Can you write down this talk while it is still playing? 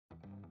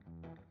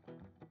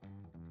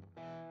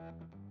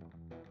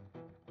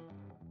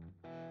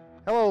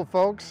Hello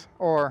folks,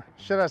 or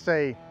should I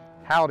say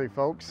howdy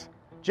folks.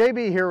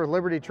 JB here with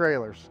Liberty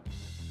Trailers.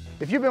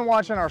 If you've been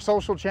watching our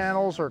social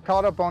channels or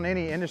caught up on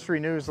any industry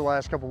news the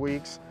last couple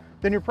weeks,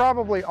 then you're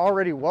probably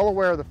already well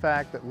aware of the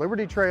fact that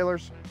Liberty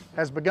Trailers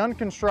has begun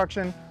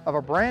construction of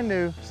a brand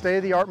new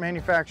state-of-the-art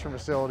manufacturing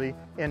facility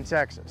in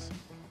Texas.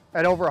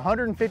 At over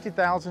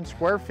 150,000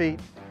 square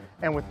feet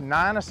and with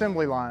 9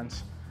 assembly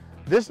lines,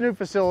 this new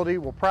facility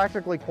will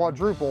practically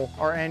quadruple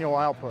our annual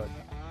output.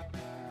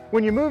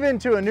 When you move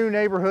into a new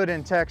neighborhood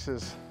in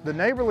Texas, the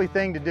neighborly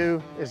thing to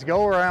do is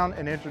go around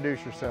and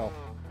introduce yourself.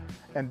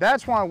 And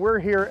that's why we're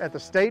here at the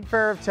State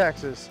Fair of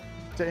Texas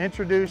to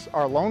introduce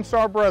our Lone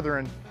Star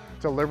brethren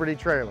to Liberty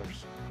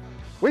Trailers.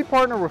 We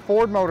partner with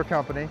Ford Motor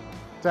Company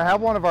to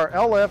have one of our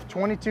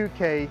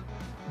LF22K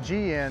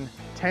GN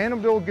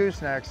tandem dual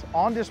goosenecks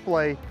on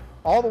display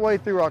all the way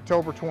through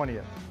October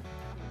 20th.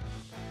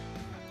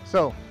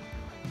 So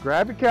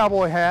grab your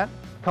cowboy hat,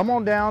 come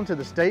on down to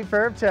the State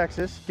Fair of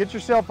Texas, get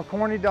yourself a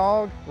corny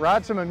dog,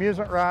 ride some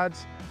amusement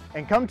rides,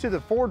 and come to the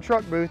Ford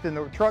truck booth in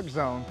the truck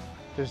zone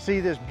to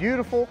see this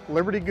beautiful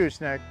Liberty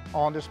gooseneck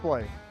on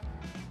display.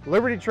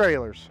 Liberty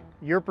Trailers,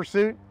 your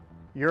pursuit,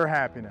 your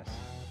happiness.